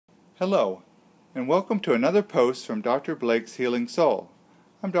Hello, and welcome to another post from Dr. Blake's Healing Soul.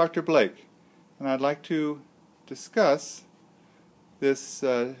 I'm Dr. Blake, and I'd like to discuss this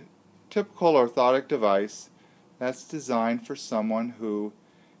typical orthotic device that's designed for someone who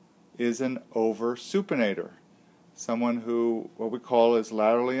is an over-supinator, someone who what we call is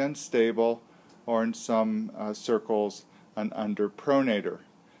laterally unstable, or in some circles, an under-pronator.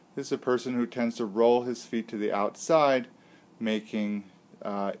 This is a person who tends to roll his feet to the outside, making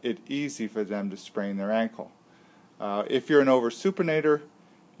it easy for them to sprain their ankle. If you're an over-supinator,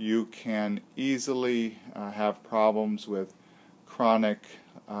 you can easily have problems with chronic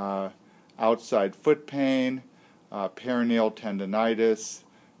outside foot pain, peroneal tendinitis,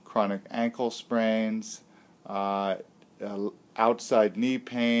 chronic ankle sprains, outside knee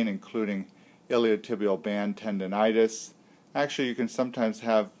pain, including iliotibial band tendinitis. Actually, you can sometimes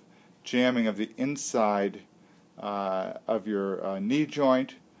have jamming of the inside of your knee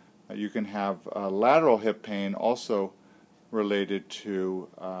joint. You can have lateral hip pain also related to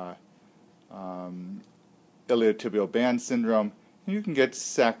iliotibial band syndrome. And you can get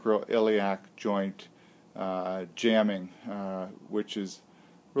sacroiliac joint jamming, which is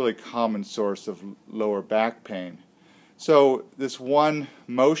really common source of lower back pain. So this one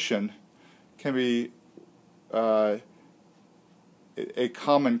motion can be a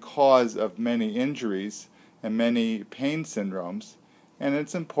common cause of many injuries and many pain syndromes, and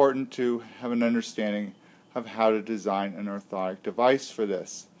it's important to have an understanding of how to design an orthotic device for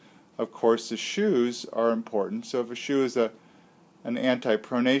this. Of course, the shoes are important. So if a shoe is an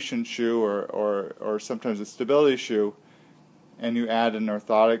anti-pronation shoe or sometimes a stability shoe, and you add an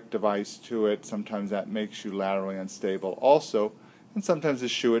orthotic device to it, sometimes that makes you laterally unstable also, and sometimes the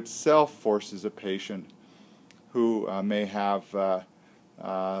shoe itself forces a patient who may have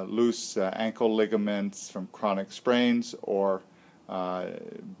loose ankle ligaments from chronic sprains, or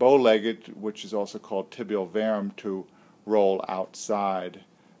bow-legged, which is also called tibial varum, to roll outside.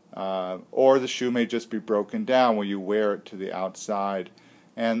 Or the shoe may just be broken down when you wear it to the outside.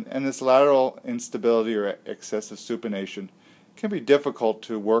 And this lateral instability or excessive supination can be difficult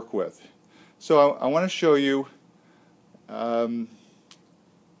to work with. So I want to show you 8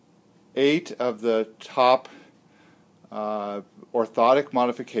 of the top orthotic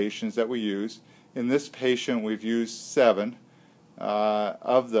modifications that we use. In this patient we've used 7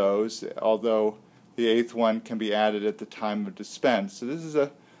 of those, although the 8th one can be added at the time of dispense. So this is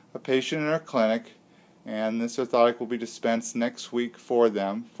a patient in our clinic, and this orthotic will be dispensed next week for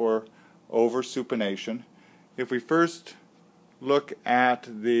them for over-supination. If we first look at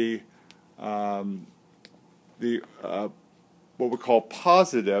the what we call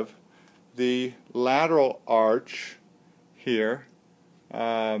positive, the lateral arch here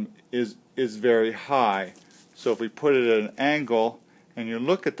is very high. So if we put it at an angle and you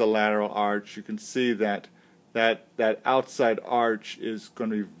look at the lateral arch, you can see that outside arch is going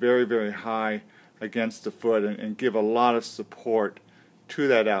to be very, very high against the foot and give a lot of support to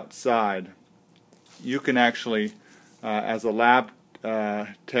that outside. You can actually, as a lab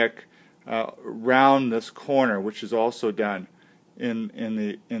tech, round this corner, which is also done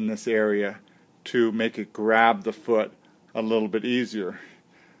in this area, to make it grab the foot a little bit easier.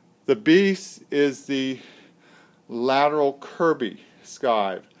 The B is the lateral Kirby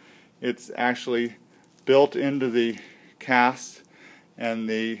skive. It's actually built into the cast, and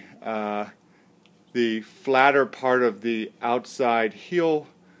the flatter part of the outside heel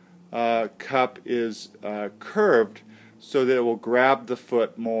cup is curved so that it will grab the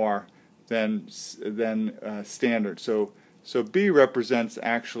foot more than standard. So B represents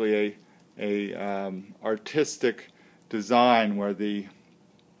actually a artistic design where the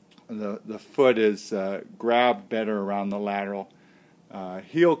foot is grabbed better around the lateral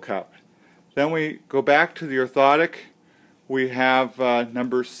heel cup. Then we go back to the orthotic. We have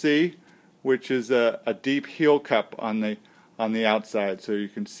number C, which is a deep heel cup on the outside. So you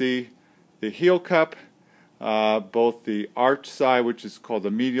can see the heel cup, both the arch side, which is called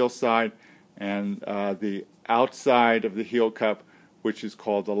the medial side, and the outside of the heel cup, which is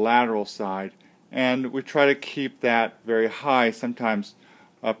called the lateral side. And we try to keep that very high, sometimes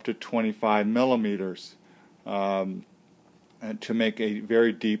up to 25 millimeters, to make a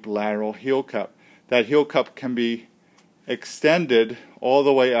very deep lateral heel cup. That heel cup can be extended all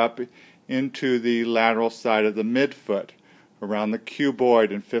the way up into the lateral side of the midfoot, around the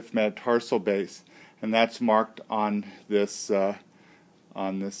cuboid and 5th metatarsal base, and that's marked on this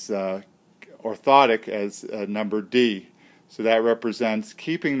orthotic as number D. So that represents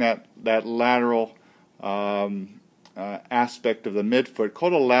keeping that lateral aspect of the midfoot,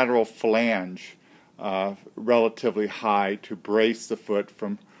 called a lateral flange, relatively high, to brace the foot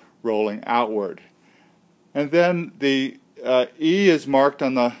from rolling outward. And then the E is marked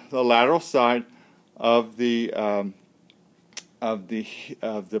on the lateral side of the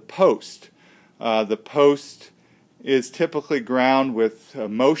post. The post is typically ground with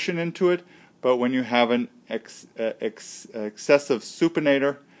motion into it, but when you have an excessive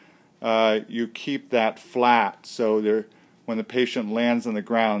supinator, you keep that flat, so when the patient lands on the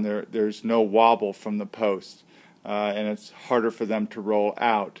ground, there's no wobble from the post, and it's harder for them to roll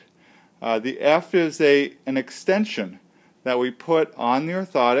out. The F is an extension that we put on the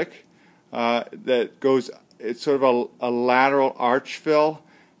orthotic that goes, it's sort of a lateral arch fill,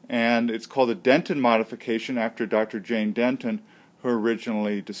 and it's called a Dentin modification after Dr. Jane Dentin, who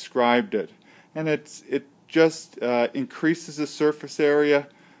originally described it. And it just increases the surface area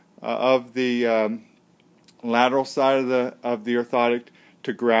of the lateral side of the orthotic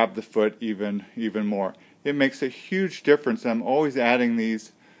to grab the foot even more. It makes a huge difference. I'm always adding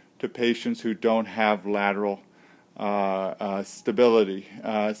these to patients who don't have lateral stability,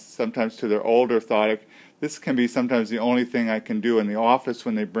 sometimes to their old orthotic. This can be sometimes the only thing I can do in the office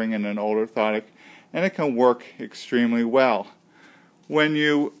when they bring in an old orthotic, and it can work extremely well. When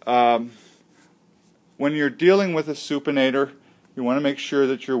you're dealing with a supinator, you want to make sure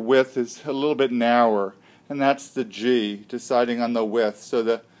that your width is a little bit narrower, and that's the G, deciding on the width. So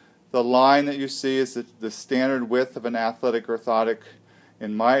the line that you see is the standard width of an athletic orthotic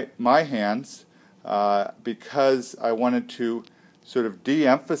in my hands. Because I wanted to sort of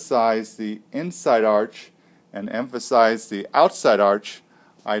de-emphasize the inside arch and emphasize the outside arch,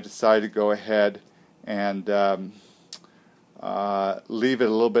 I decided to go ahead and leave it a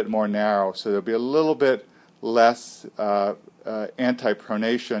little bit more narrow, so there'll be a little bit less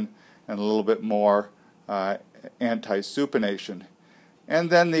antipronation and a little bit more anti-supination. And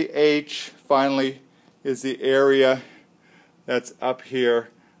then the H, finally, is the area that's up here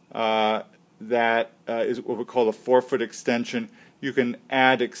that is what we call the forefoot extension. You can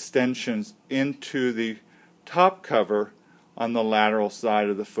add extensions into the top cover on the lateral side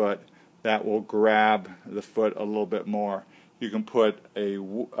of the foot that will grab the foot a little bit more. You can put a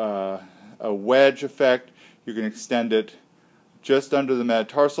wedge effect. You can extend it just under the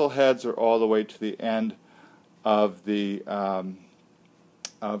metatarsal heads or all the way to the end of the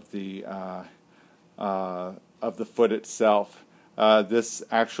foot itself. This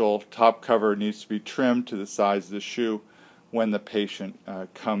actual top cover needs to be trimmed to the size of the shoe when the patient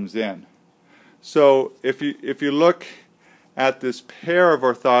comes in. So if you look at this pair of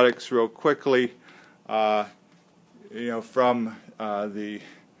orthotics real quickly, from the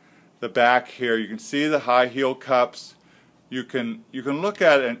back here, you can see the high heel cups. You can look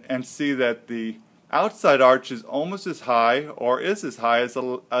at it and see that the outside arch is almost as high, or is as high as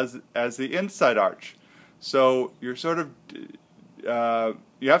the inside arch. So you're sort of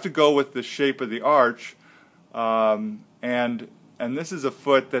you have to go with the shape of the arch, and this is a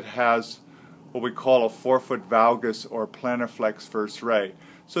foot that has what we call a forefoot valgus or plantar flex first ray.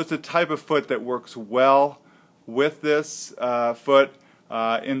 So it's a type of foot that works well with this foot.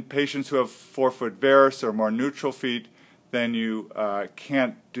 In patients who have forefoot varus or more neutral feet, then you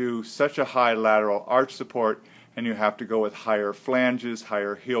can't do such a high lateral arch support, and you have to go with higher flanges,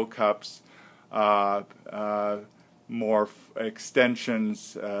 higher heel cups, more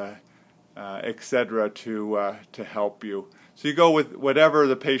extensions, etc. to help you. So you go with whatever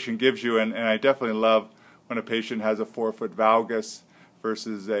the patient gives you, and I definitely love when a patient has a forefoot valgus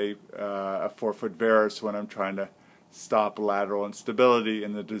versus a forefoot varus when I'm trying to stop lateral instability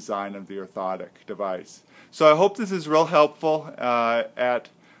in the design of the orthotic device. So I hope this is real helpful at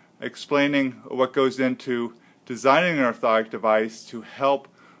explaining what goes into designing an orthotic device to help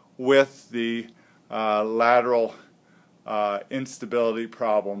with the lateral instability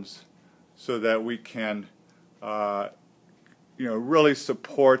problems, so that we can really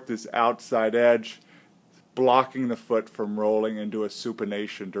support this outside edge, blocking the foot from rolling into a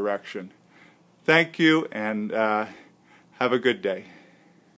supination direction. Thank you, and have a good day.